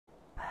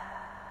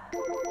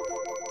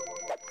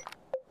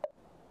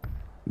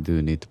Do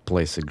you need to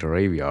place a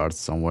graveyard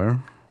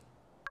somewhere?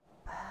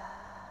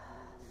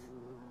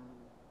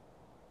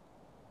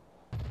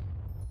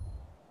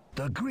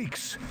 The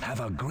Greeks have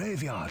a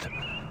graveyard.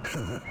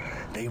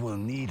 They will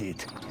need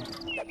it.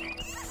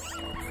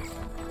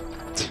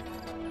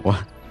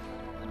 What?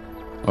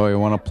 Oh, you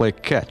wanna play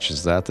catch,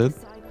 is that it?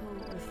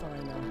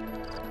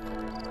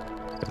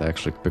 Could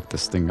actually pick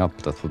this thing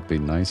up, that would be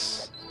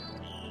nice.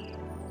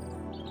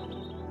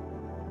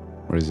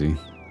 Where is he?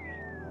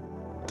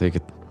 Take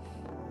it.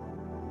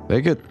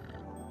 Take it!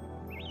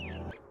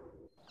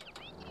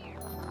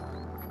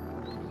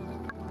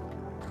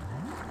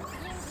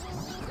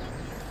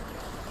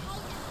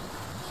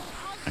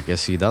 I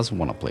guess he doesn't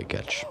want to play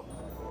catch.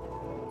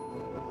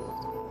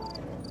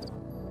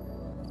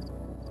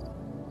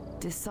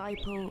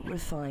 Disciple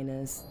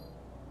refiners.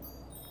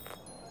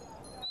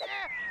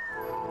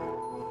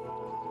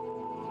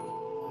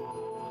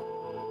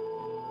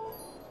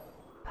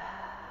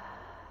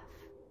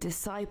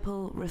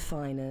 Disciple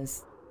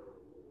refiners.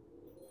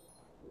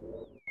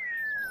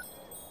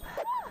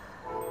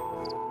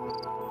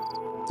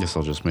 Guess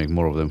I'll just make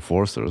more of them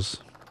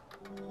foresters.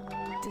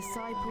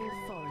 Disciple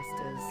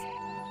foresters.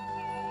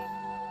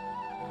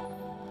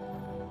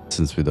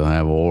 Since we don't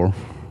have ore.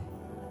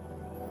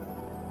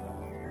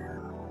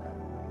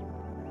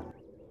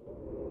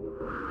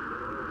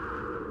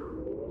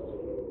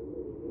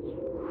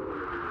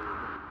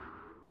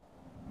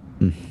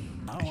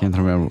 I can't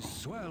remember.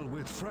 Swell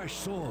with fresh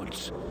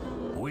swords.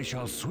 We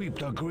shall sweep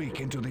the Greek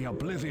into the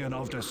oblivion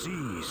of the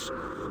seas.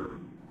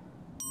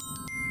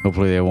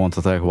 Hopefully they won't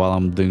attack while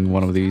I'm doing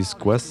one of these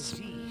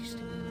quests.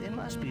 There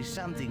must be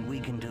something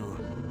we can do.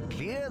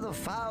 Clear the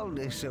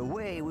foulness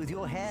away with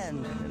your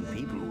hand, and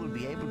people will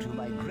be able to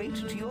migrate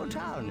to your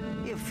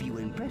town if you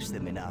impress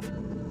them enough.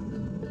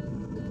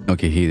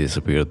 Okay, he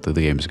disappeared. The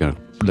game is gonna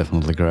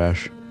definitely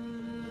crash.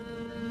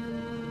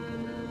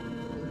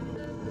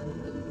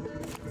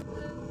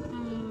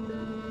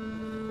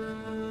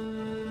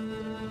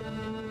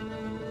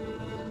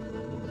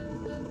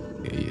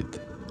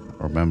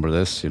 Remember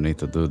this, you need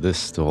to do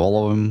this to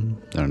all of them,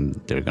 and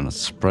they're gonna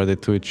spread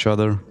it to each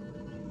other.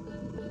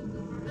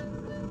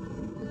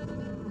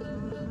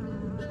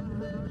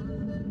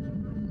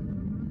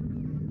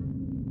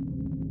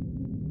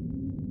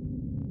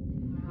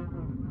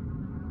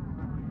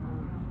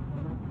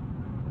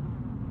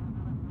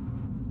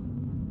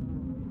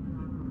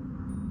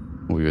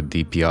 Move your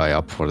DPI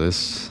up for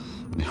this,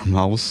 your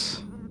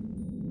mouse.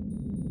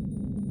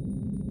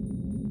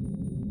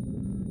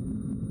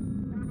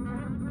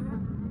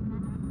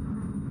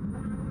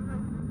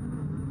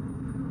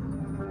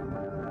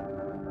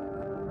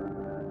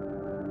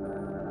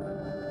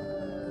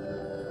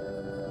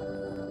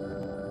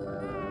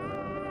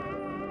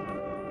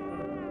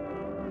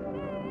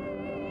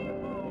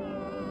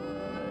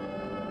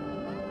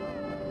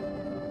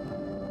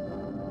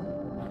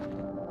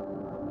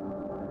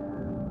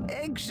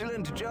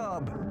 Excellent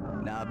job.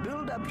 Now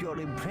build up your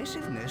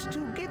impressiveness to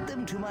get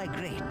them to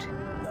migrate.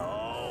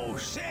 No,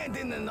 send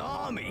in an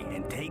army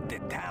and take the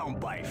town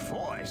by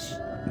force.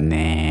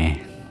 Nah.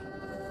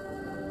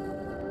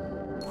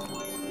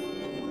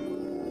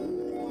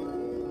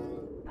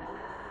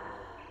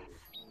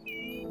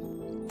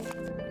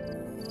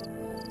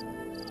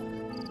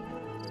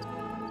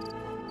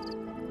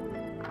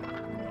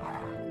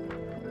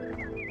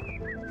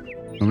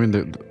 I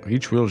mean,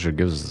 each villager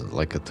gives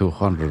like a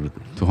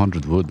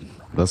 200 wood.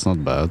 That's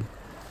not bad.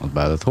 Not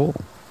bad at all.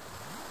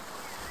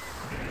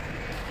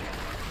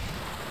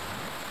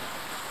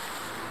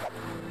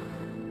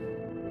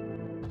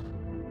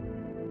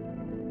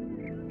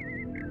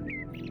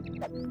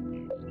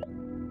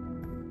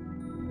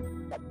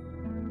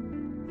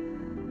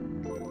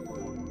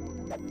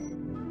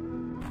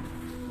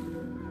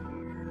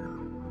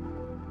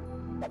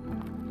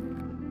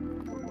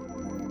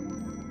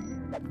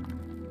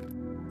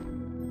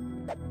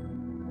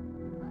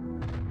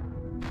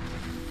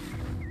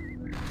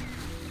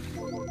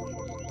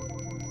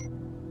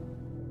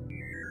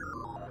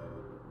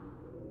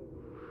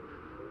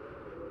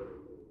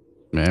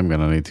 Yeah, I'm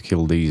gonna need to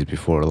kill these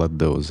before I let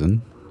those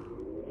in.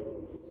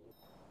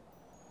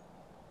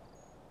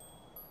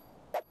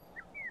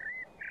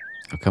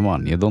 Oh, come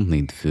on, you don't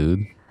need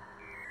food.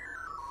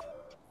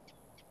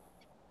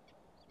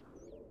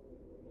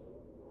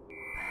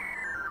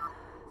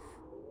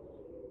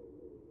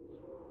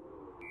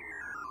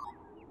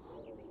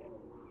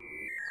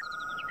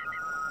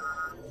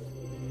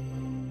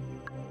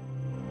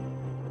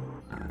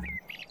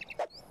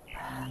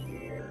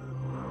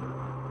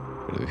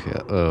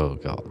 Oh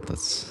god,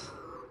 that's...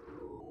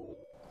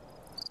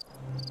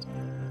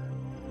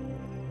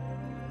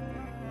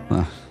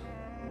 Huh.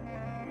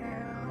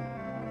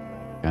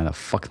 Kinda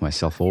fucked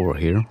myself over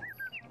here.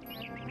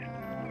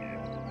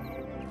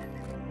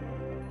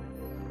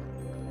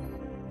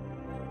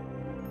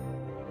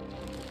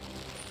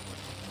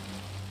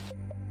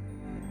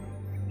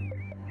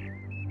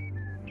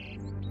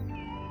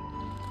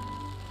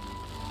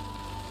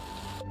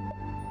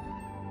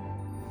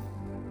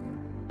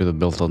 Could have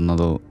built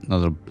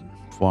another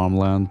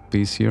farmland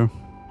piece here.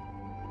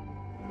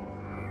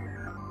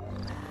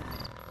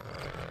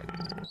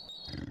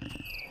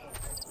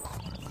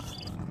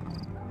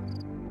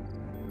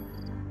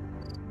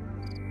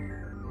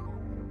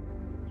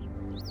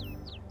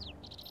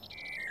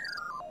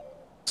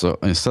 So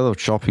instead of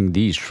chopping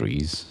these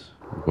trees,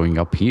 going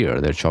up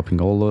here, they're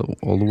chopping all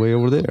the way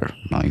over there.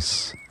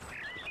 Nice.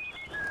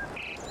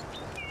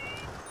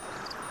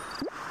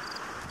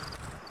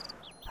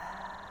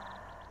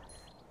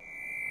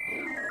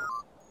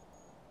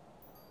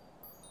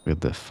 Where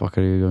the fuck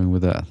are you going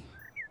with that?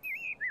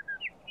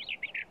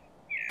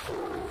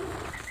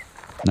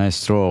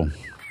 Nice throw.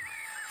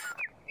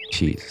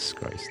 Jesus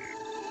Christ.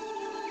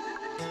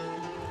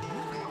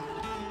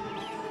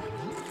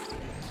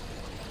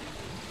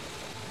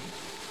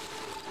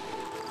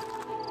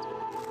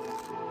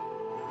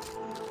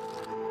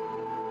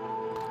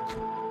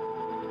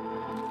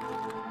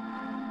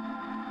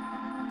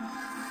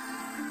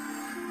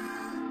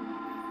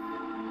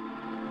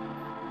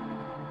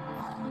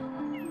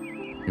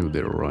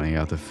 They're running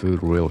out of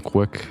food real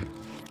quick.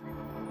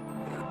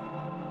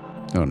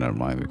 Oh, never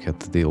mind. We have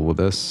to deal with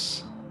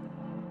this.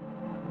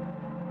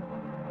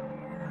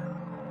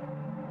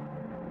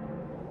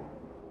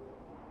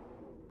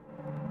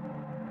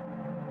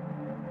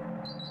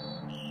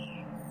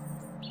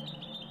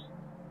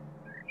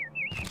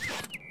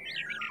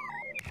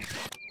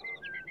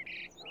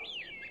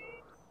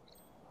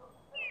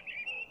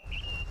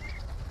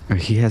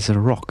 He has a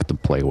rock to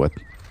play with.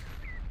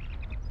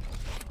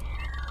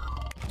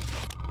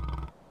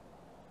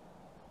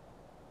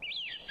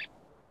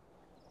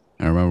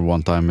 I remember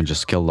one time I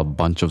just killed a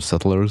bunch of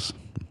settlers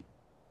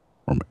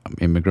or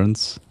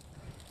immigrants.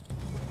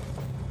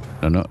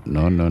 No,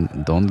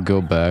 don't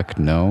go back.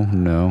 No.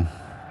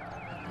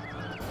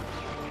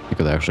 You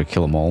could actually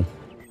kill them all.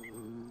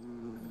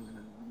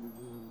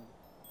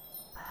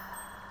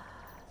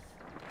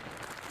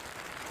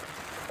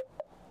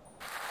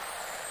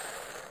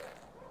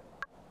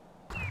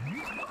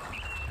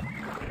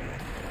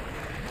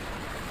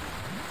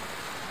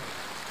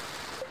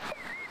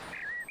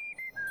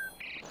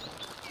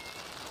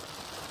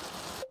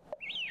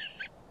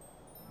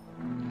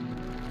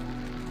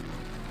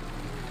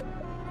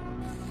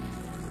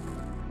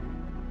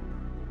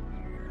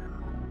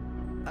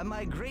 A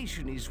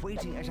migration is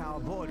waiting at our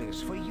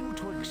borders for you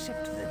to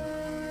accept them.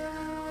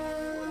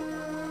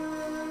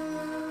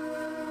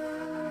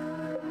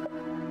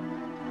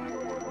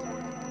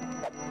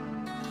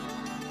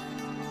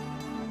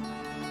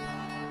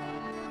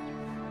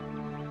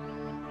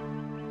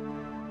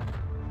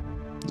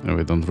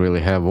 We don't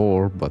really have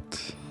ore,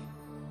 but...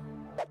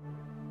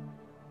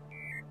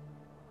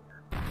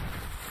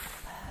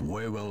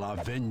 We will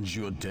avenge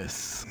your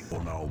death,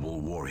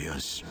 honorable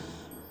warriors.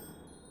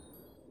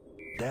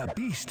 Their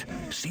beast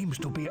seems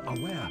to be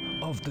aware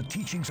of the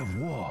teachings of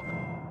war.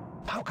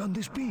 How can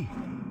this be?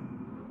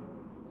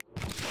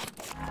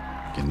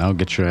 Okay, now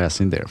get your ass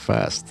in there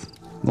fast.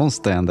 Don't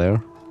stand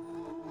there.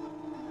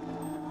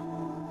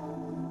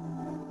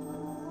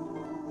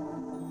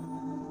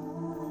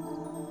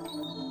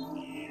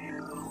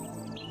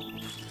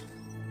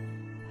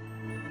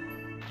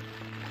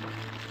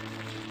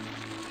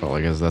 Well,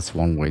 I guess that's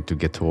one way to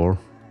get to ore.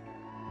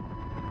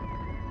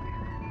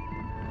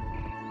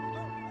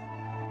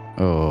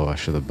 Oh, I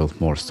should have built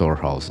more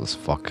storehouses.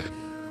 Fuck.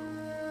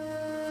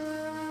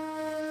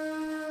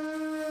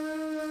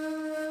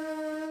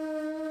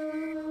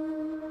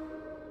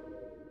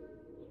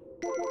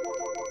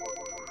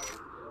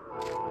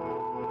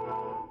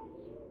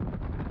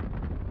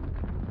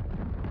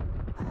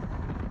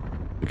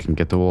 We can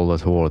get all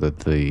that ore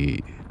that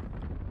the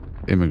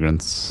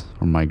immigrants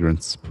or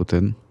migrants put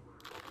in.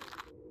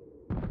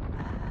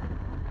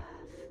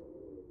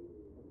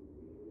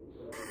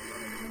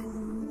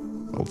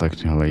 Well,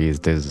 technically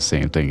it is the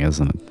same thing,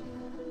 isn't it?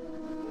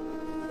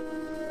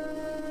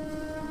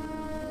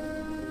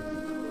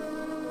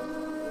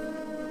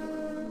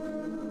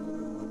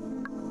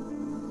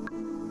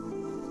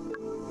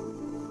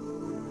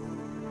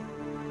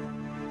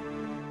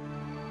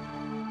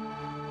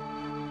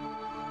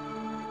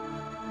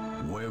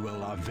 We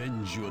will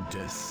avenge your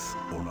death,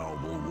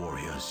 honorable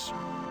warriors.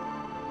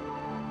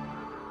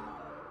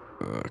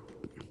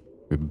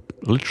 We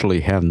literally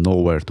have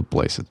nowhere to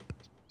place it.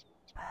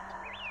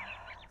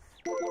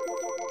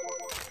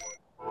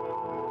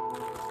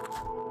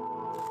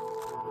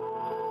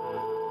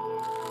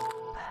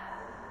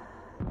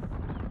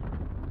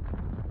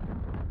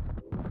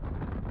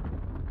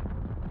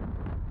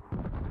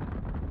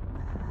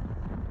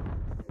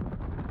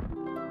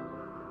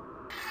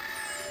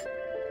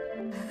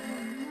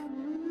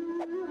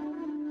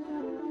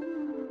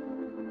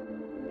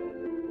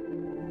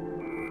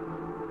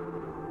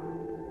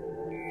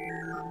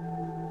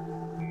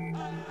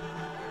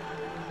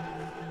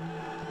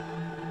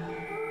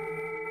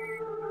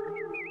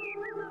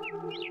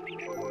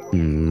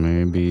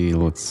 Maybe,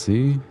 let's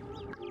see.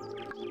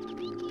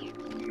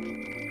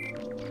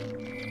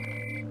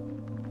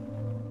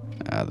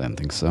 I don't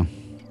think so.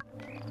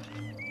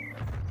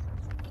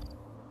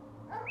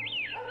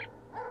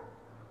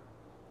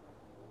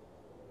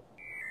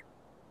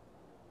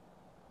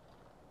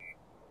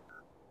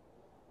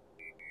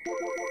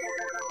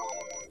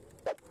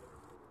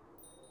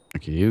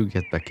 Okay, you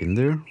get back in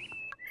there.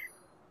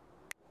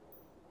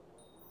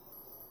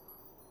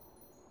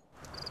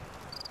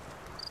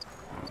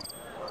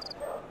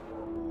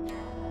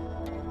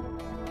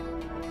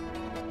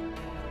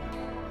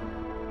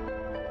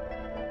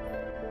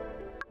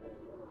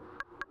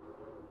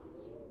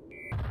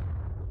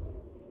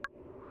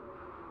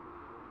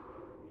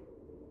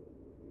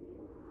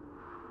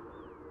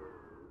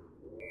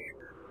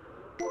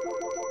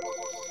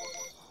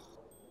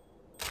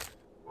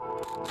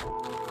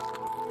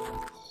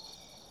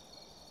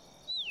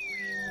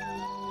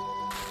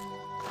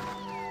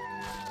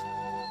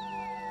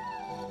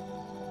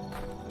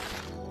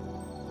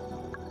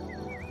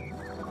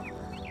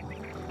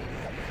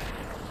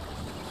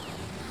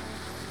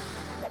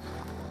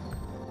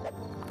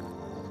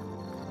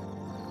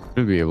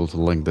 Should be able to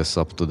link this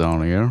up to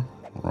down here,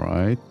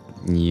 right?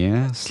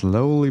 Yeah,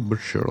 slowly but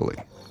surely.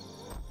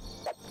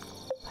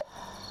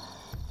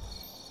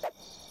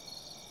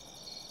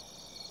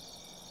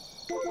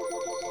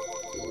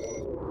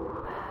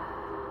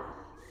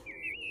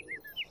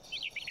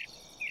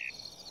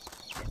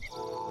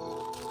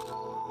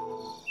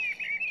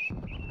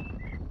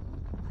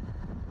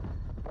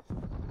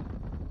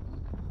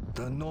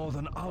 The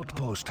northern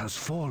outpost has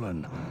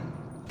fallen.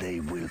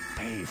 They will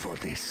pay for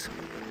this.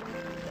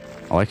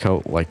 I like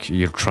how, like,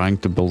 you're trying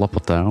to build up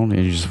a town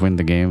and you just win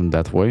the game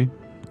that way.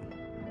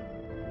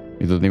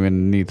 You don't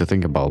even need to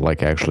think about,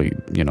 like, actually,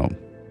 you know,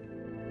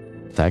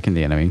 attacking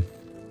the enemy.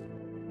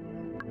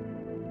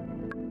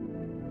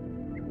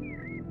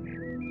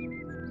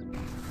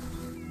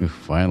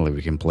 Finally,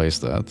 we can place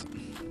that.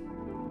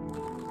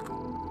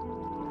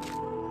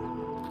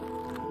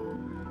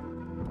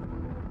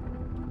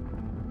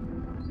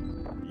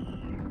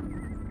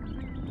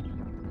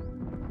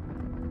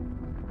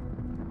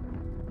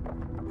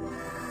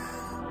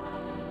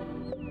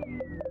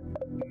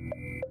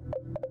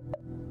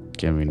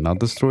 Can we not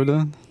destroy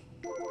that?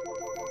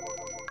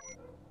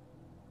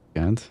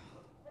 Can't.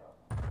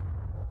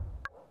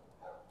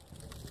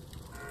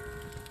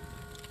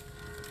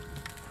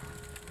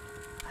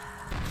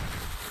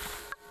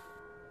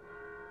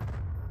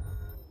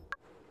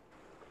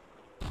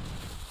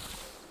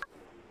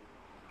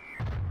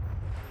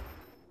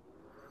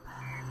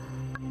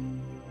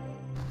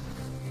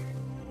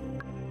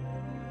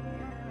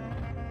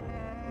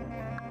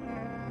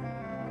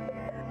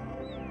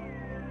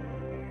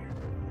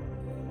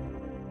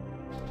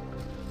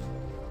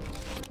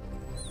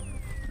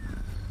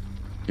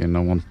 Okay,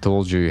 no one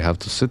told you you have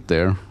to sit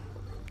there.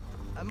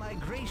 A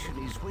migration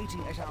is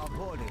waiting at our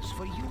borders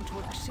for you to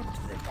accept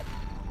them.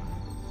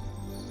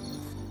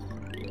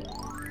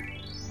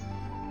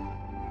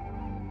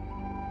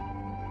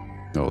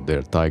 Oh,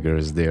 their tiger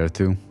is there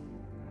too.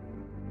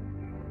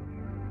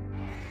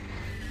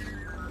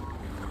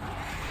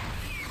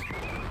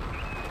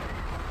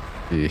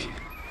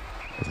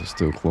 That was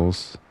too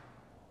close.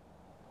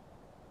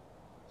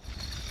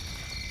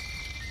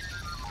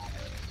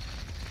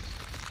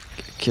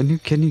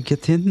 Can you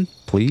get in,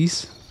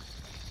 please?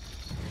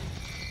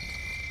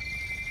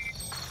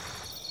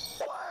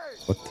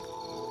 What?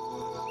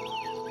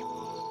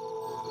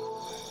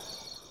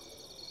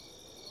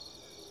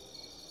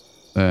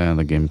 And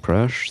the game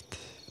crashed.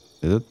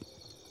 Did it?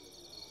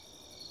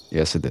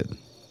 Yes, it did.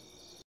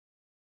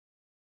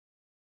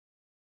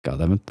 God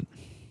damn it.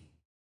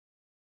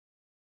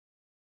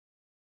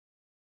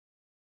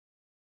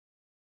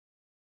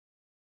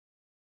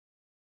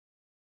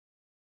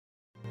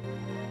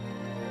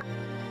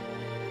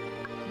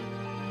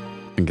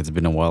 I think it's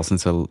been a while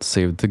since I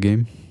saved the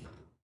game.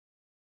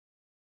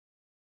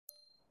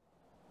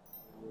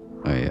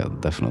 Oh yeah,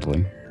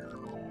 definitely.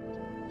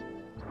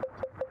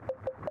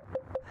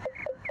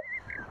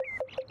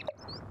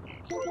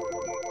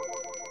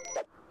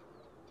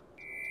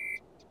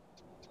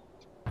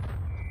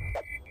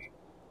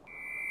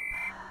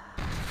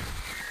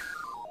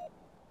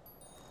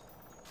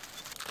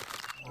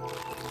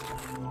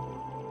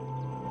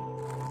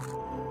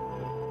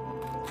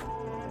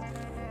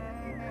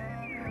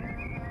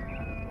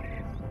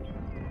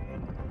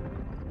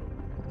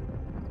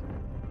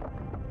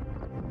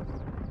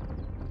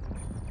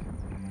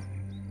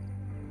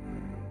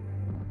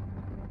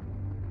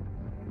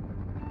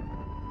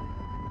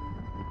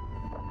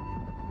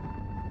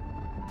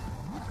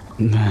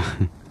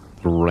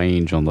 The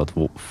range on that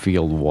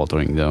field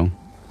watering though.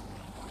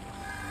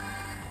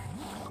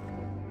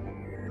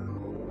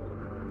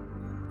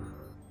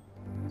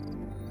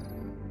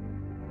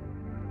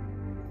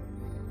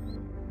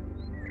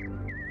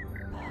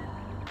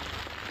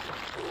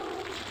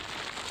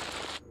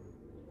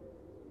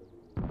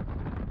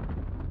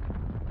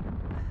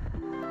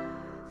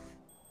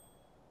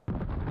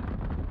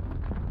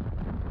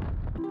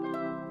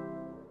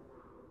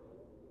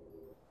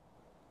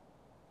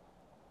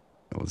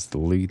 Let's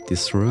delete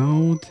this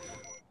road.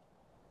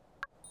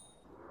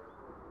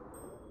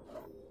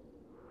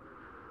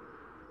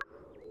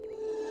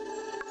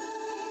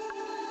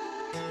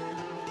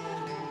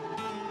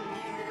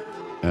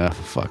 Ah,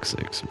 for fuck's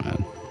sakes,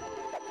 man.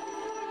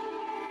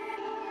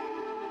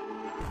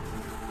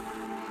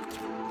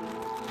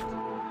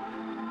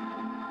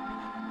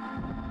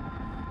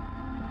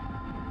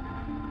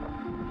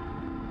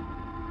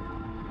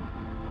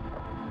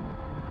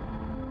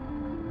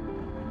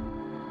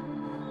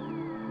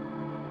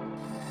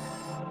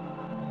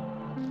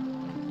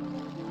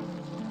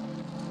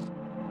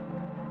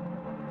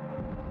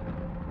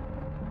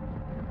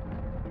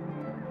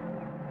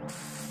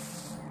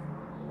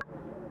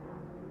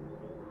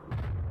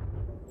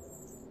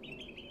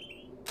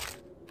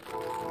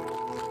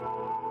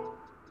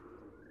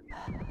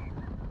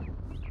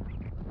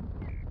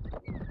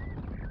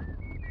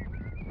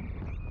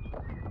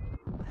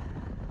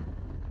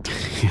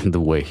 The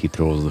way he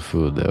throws the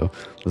food, though.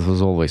 This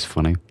was always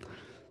funny.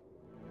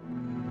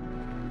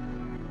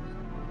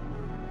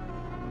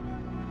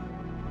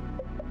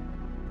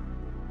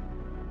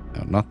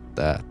 No, not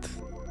that.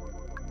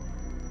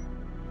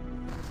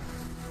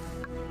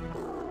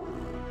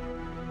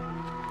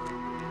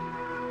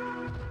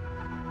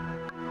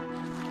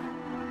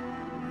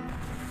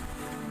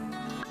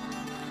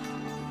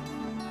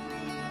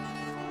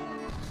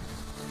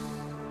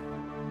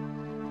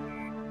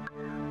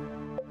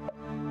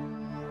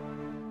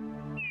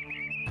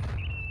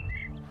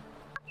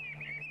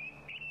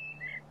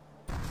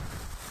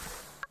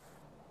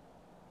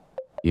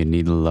 You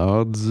need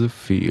lots of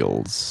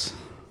fields,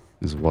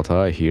 is what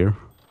I hear.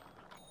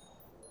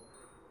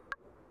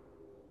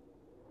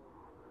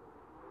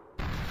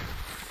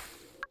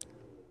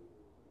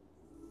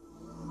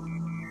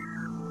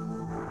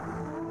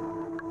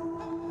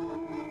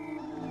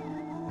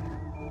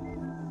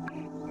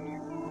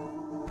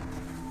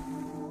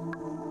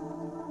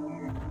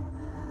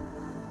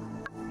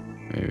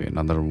 Maybe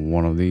another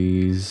one of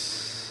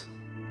these.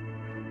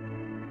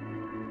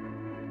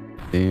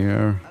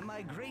 There.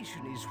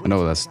 I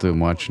know that's too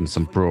much, and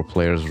some pro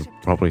players will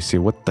probably say,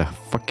 what the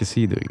fuck is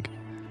he doing?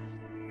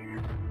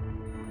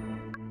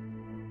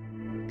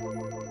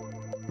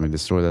 Can we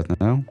destroy that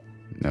now?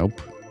 Nope.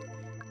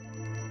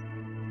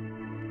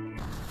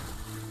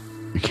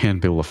 You can't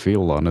build a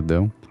field on it,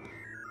 though.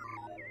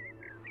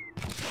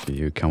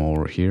 You come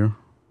over here.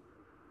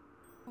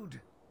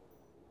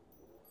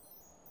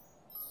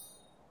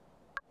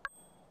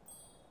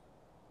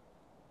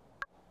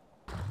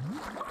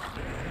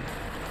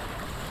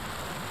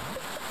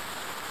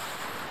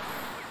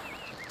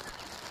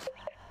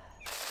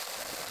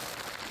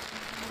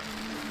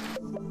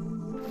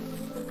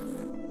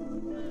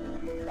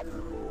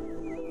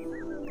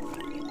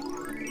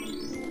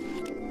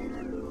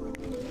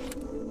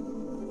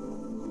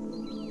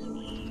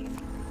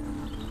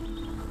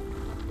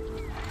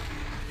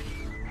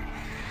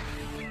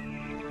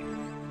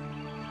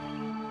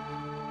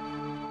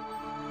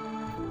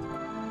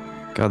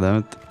 God damn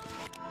it.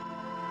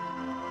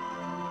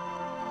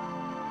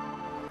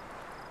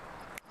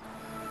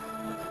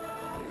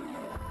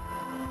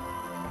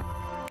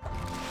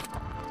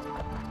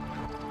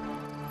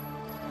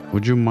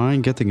 Would you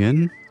mind getting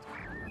in?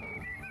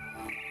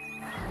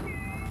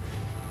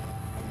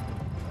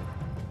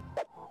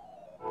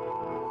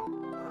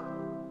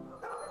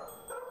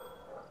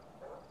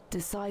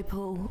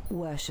 Disciple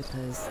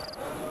worshippers.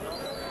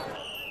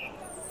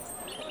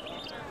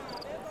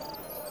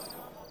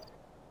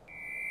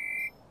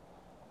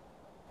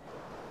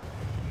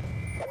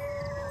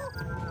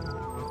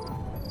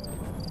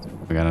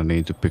 We're gonna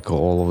need to pick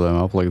all of them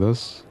up like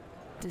this.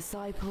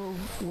 Disciple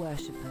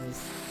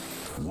worshippers.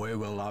 We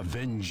will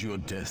avenge your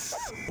death,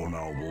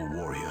 honorable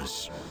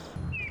warriors.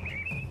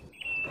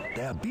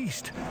 Their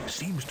beast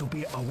seems to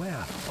be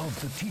aware of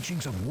the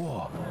teachings of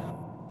war.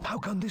 How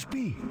can this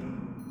be?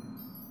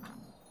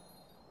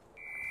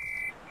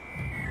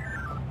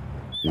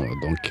 No,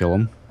 don't kill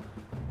him.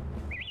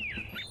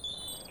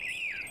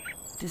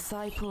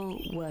 Disciple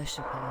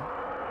worshipper.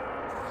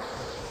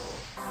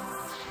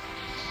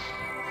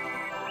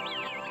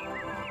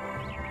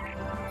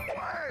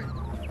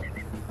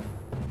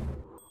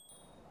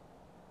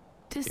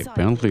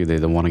 Apparently they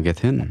don't want to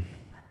get in.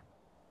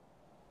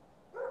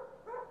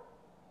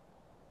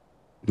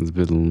 Let's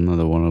build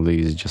another one of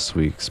these just so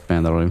we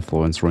expand our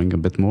influence ring a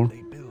bit more.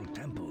 They build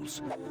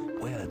temples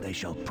where they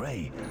shall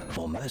pray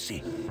for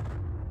mercy.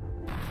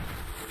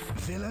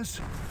 Villas?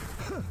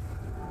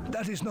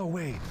 That is no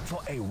way for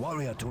a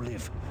warrior to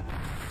live.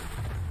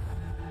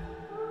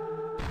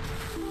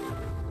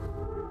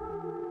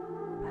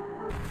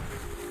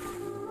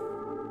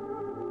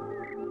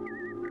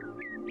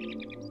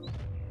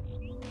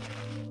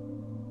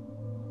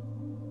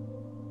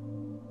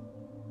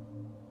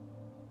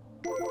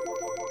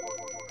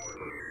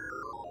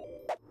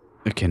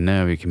 Okay,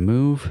 now we can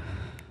move.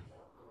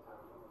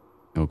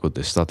 Oh good,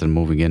 they started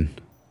moving in.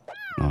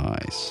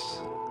 Nice.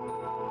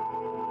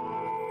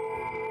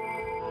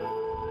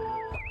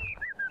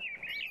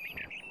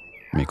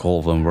 Make all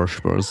of them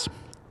worshippers.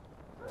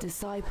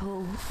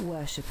 Disciple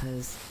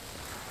worshippers.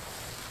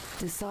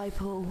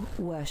 Disciple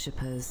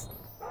worshippers.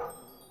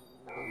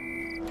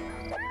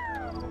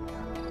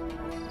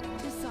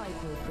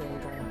 Disciple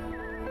builder.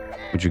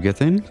 Would you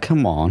get in?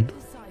 Come on.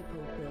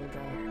 Disciple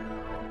builder.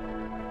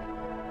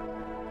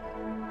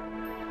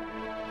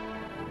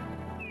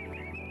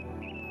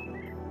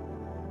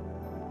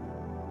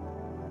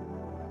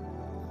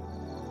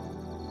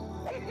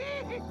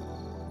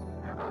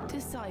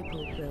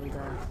 Disciple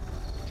builder.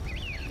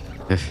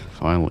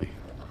 Finally.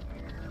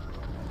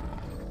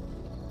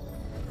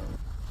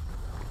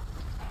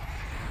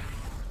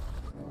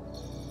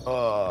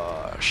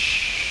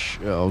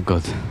 Oh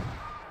god.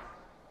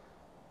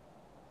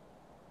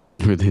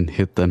 We didn't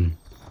hit them.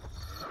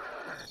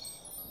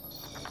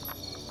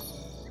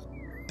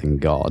 Thank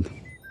God.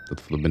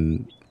 That would have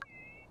been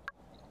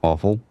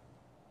awful.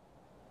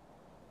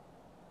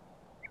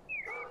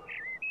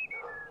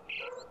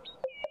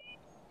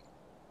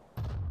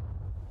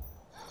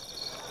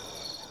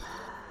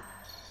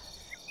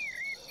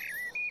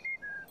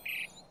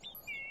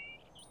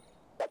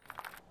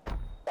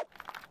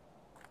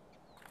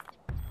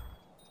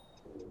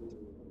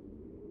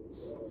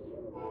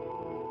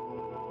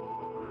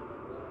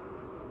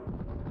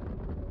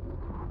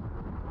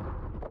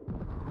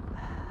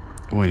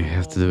 when you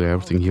have to do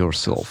everything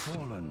yourself.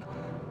 Fallen.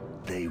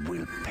 They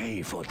will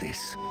pay for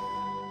this.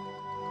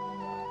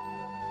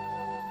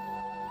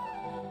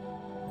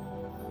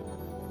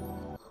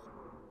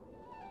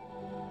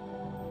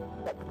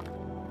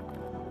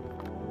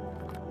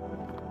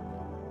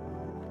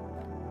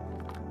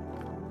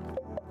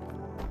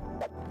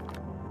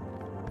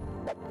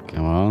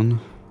 Come on,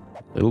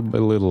 little by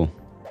little.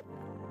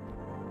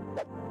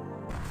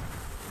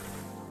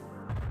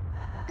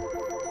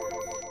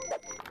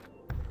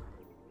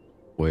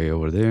 Way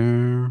over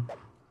there.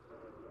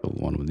 Put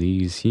one of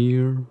these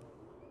here.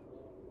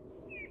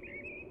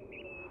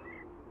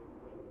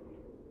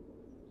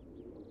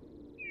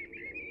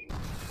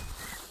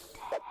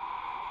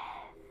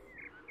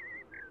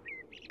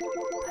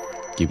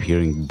 Keep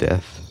hearing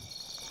death.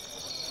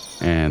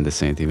 And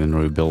this ain't even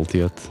rebuilt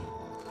yet.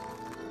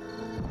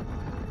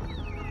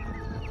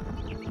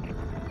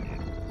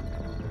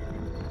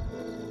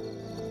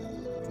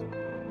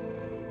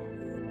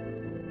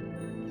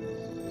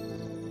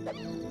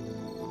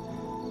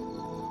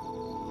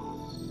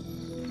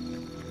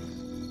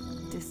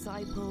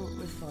 Disciple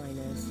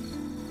refiners.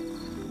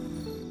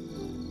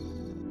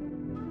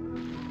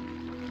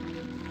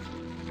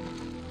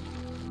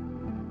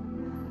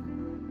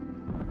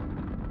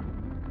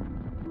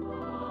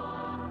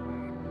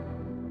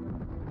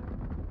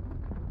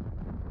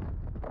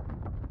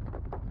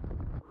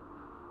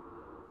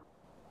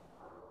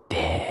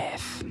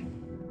 Death.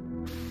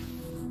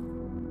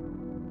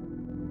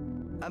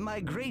 A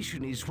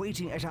migration is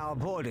waiting at our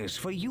borders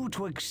for you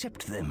to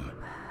accept them.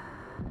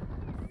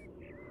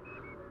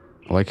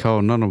 I like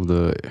how none of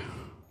the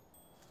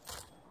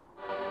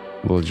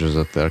villagers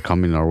that are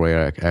coming our way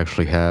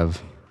actually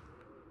have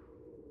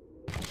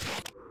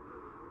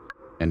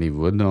any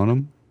wood on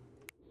them.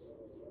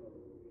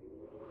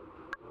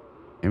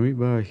 Can we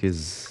buy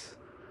his...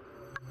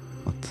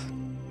 what?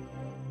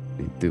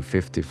 We do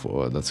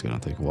 54, that's gonna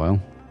take a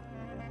while.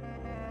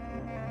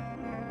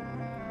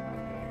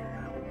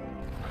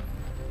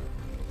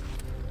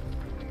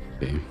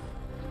 Okay.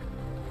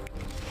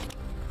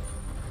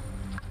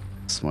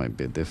 This might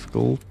be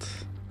difficult.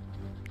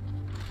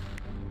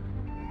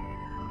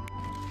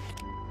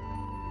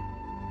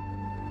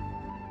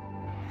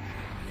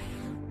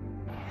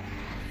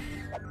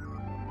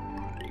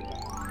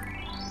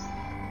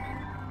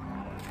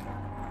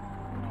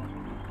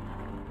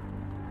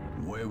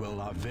 We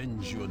will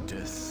avenge your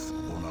death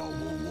on our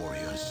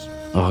warriors.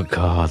 Oh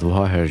god,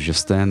 why are you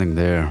standing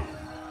there?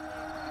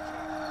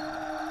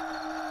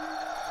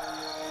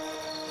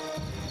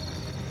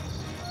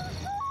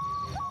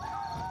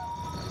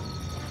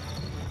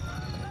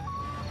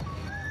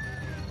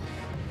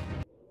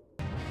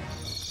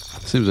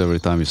 Seems every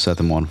time you set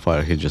him on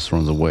fire, he just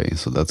runs away,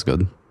 so that's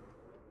good.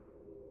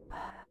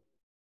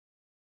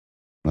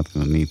 Not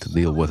gonna need to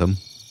deal with him.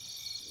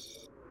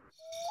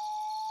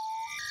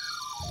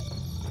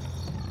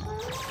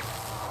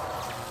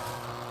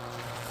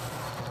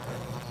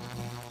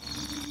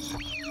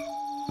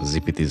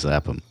 Zippity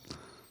zap him.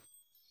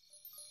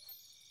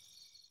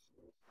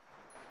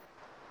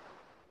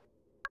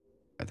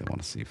 I don't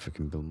want to see if we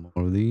can build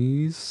more of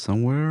these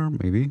somewhere,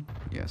 maybe.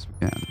 Yes,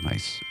 we can.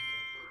 Nice.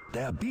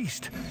 Their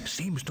beast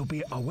seems to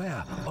be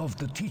aware of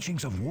the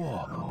teachings of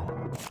war.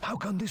 How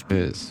can this be?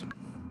 Is.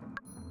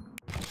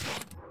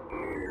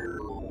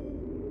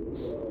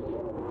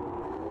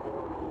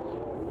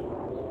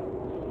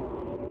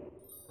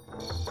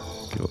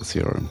 Okay, let's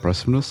see our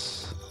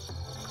impressiveness.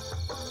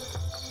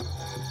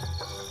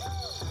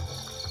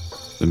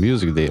 The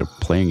music they're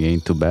playing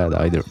ain't too bad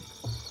either.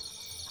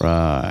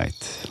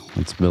 Right,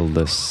 let's build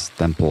this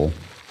temple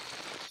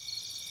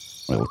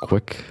real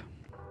quick.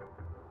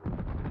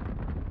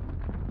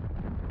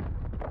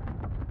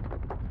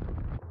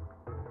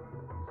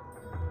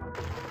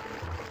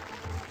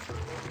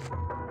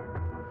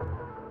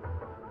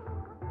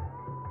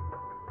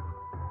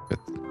 Good.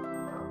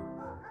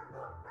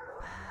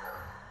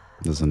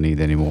 Doesn't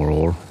need any more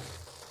ore.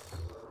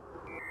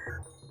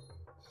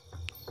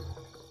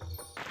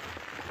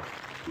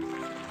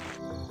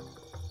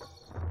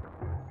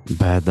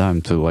 Bad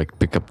time to like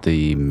pick up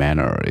the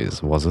manor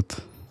was it?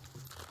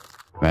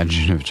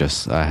 Imagine if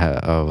just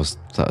I was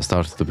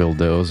started to build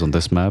those on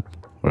this map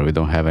where we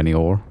don't have any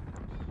ore.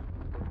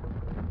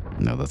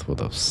 No, that would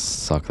have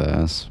sucked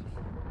ass.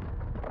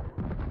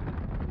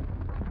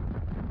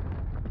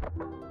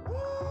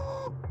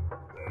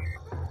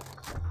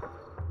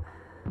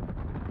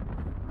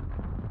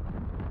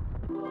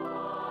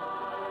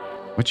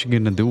 What you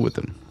gonna do with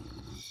them?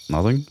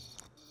 Nothing?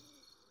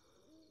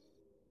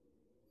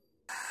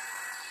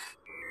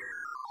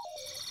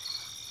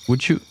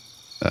 Would you?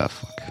 Ah,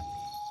 fuck.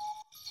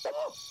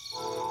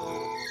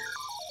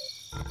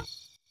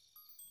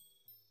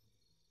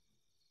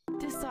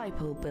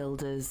 Disciple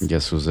builders.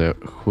 Guess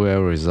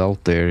whoever is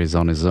out there is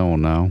on his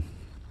own now.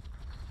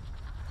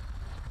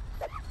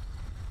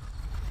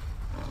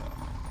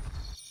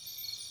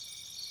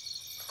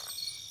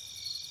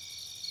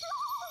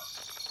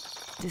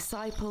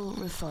 Disciple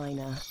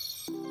refiner.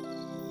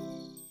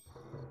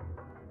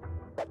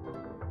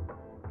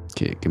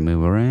 Okay, I can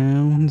move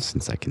around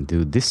since I can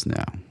do this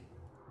now.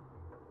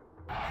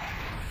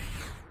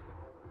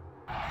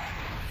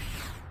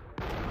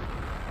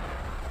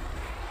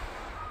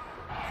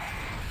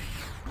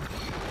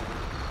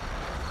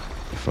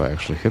 If I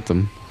actually hit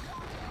them.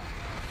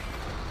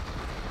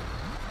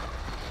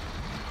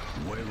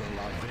 We will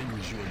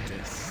avenge your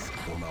death,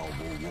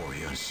 honorable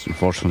warriors.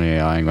 Unfortunately,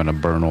 I ain't gonna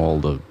burn all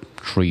the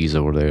trees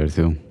over there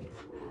too.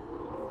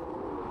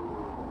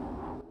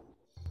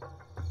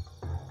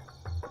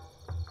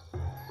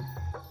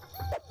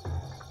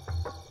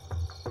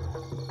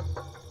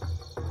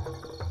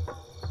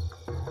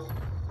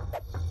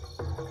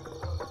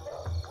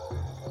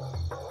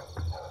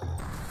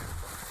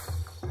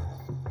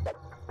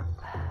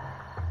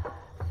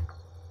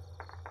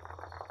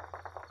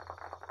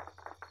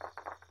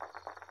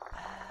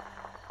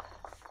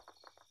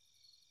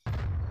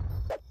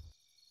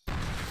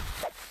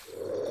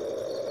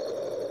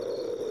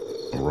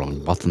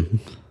 Wrong button.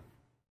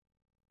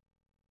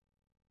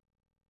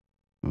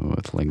 Oh,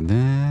 it's like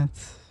that.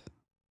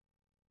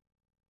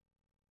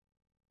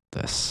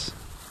 This.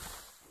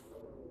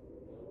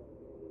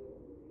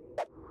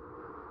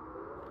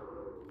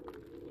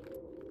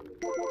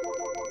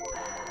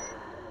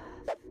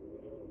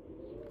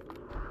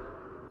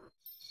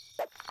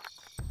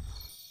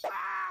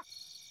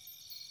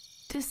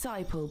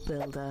 Disciple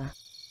builder.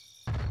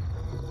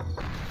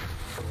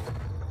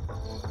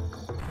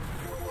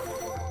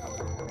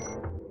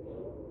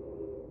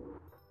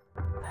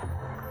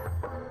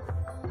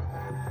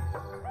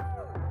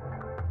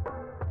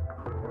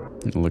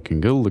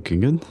 Looking good, looking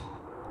good.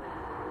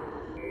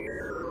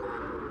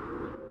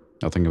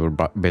 I think we're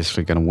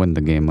basically gonna win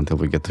the game until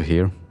we get to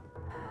here.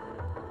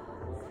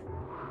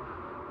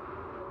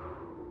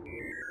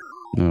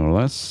 More or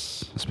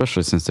less.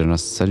 Especially since they're not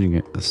sending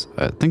it.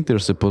 I think they're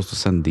supposed to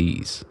send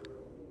these.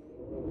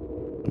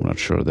 I'm not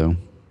sure though.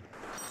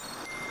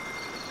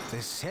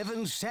 The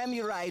Seven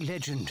Samurai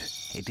legend.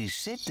 It is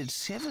said that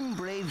 7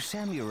 brave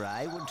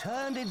samurai were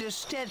turned into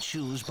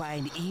statues by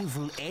an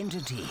evil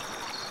entity.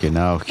 Okay,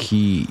 now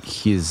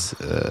he's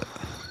wait,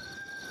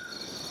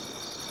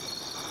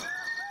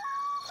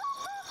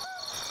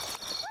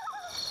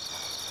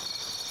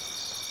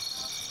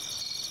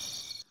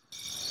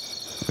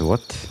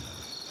 what?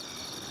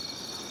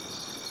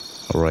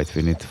 Alright,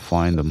 we need to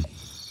find them.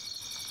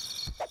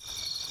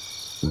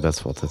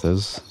 That's what it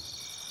is.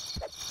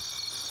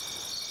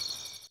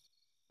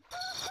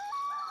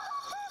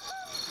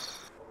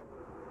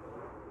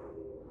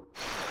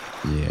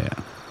 Yeah.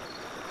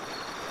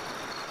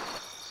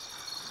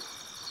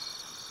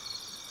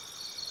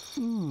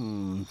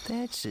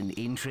 That's an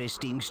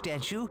interesting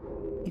statue.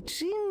 It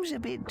seems a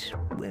bit,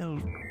 well,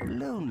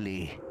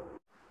 lonely.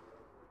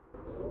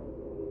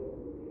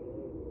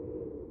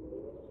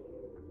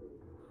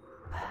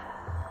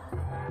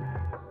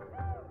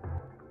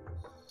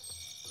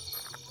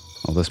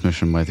 Well, this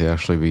mission might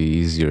actually be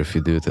easier if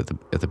you do it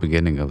at the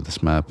beginning of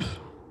this map.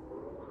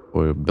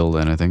 Or build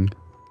anything.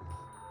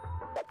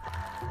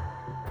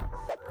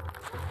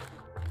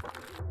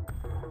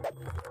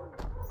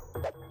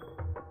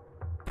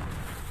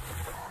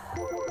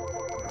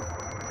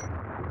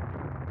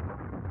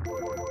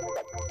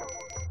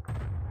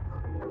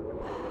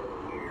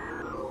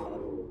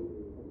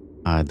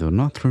 I do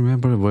not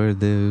remember where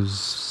those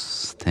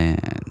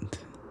stand.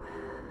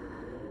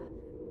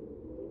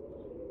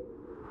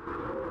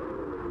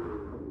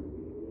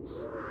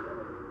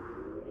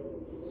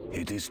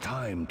 It is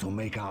time to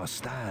make our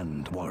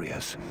stand,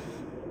 warriors.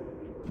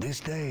 This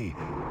day,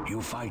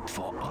 you fight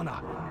for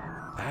honor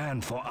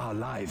and for our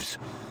lives.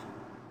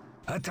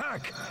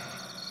 Attack!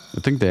 I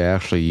think they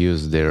actually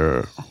use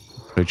their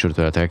creature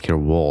to attack your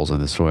walls and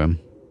destroy them.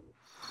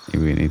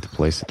 Maybe we need to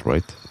place it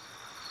right.